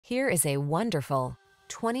Here is a wonderful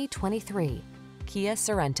 2023 Kia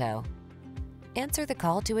Sorento. Answer the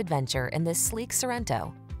call to adventure in this sleek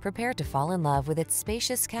Sorento. Prepare to fall in love with its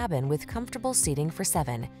spacious cabin with comfortable seating for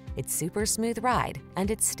 7, its super smooth ride,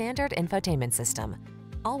 and its standard infotainment system.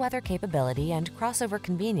 All-weather capability and crossover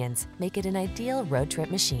convenience make it an ideal road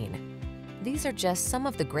trip machine. These are just some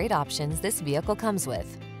of the great options this vehicle comes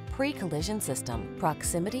with: pre-collision system,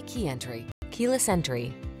 proximity key entry, keyless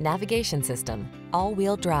entry, navigation system,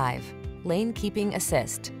 all-wheel drive, lane keeping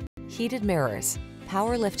assist, heated mirrors,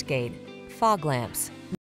 power liftgate, fog lamps,